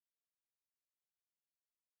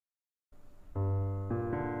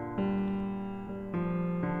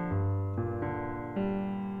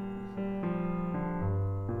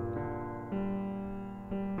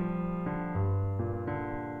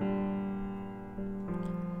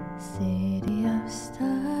City of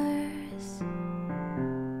stars,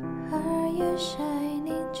 are you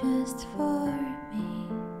shining just for me?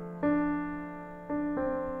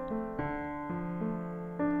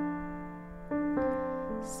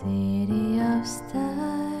 City of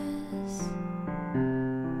stars,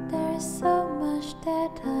 there's so much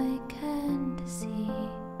that I can't see.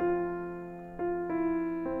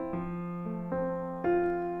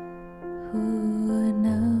 Who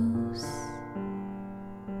knows?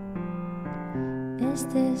 Is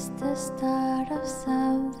this the start of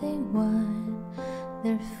something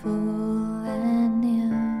wonderful and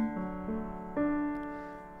new?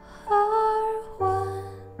 Or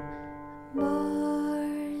one more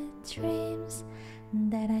dreams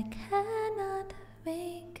that I cannot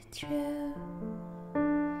make true?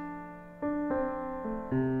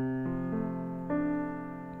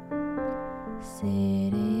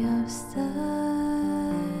 City of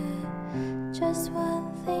stars, just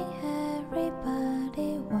one thing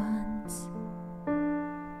everybody wants.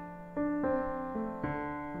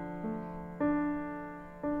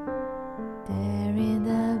 There in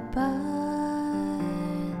the bar,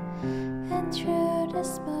 and through the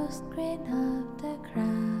smoke screen of the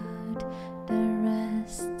crowd, the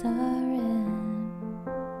restaurant.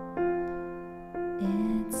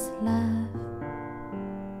 It's love.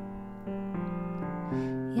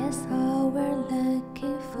 Yes, all we're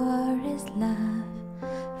looking for is love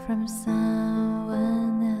from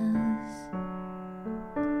someone else.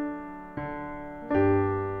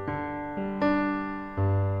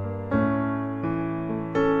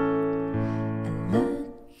 A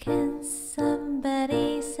look in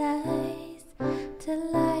somebody's eyes to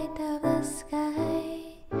light up the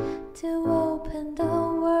sky, to open the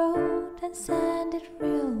world and send it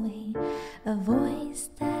reeling. A voice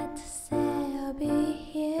that say I'll be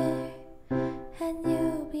here and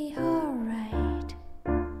you'll be alright.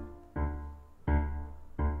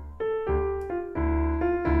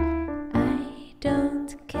 I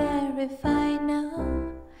don't care if I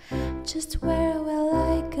know just where will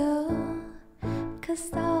I go,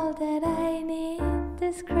 'cause all that I need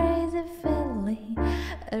is crazy feeling,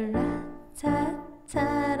 a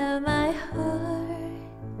rat-tat-tat of my heart.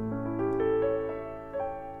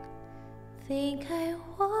 Think I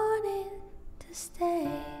want it to stay.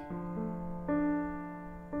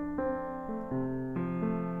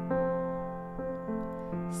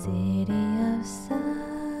 City of stars,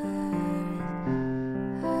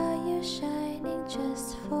 are you shining just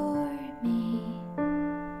for me?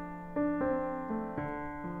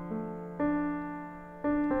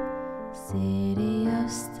 City of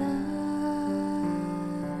stars,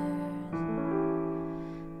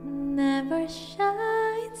 never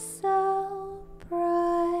shine so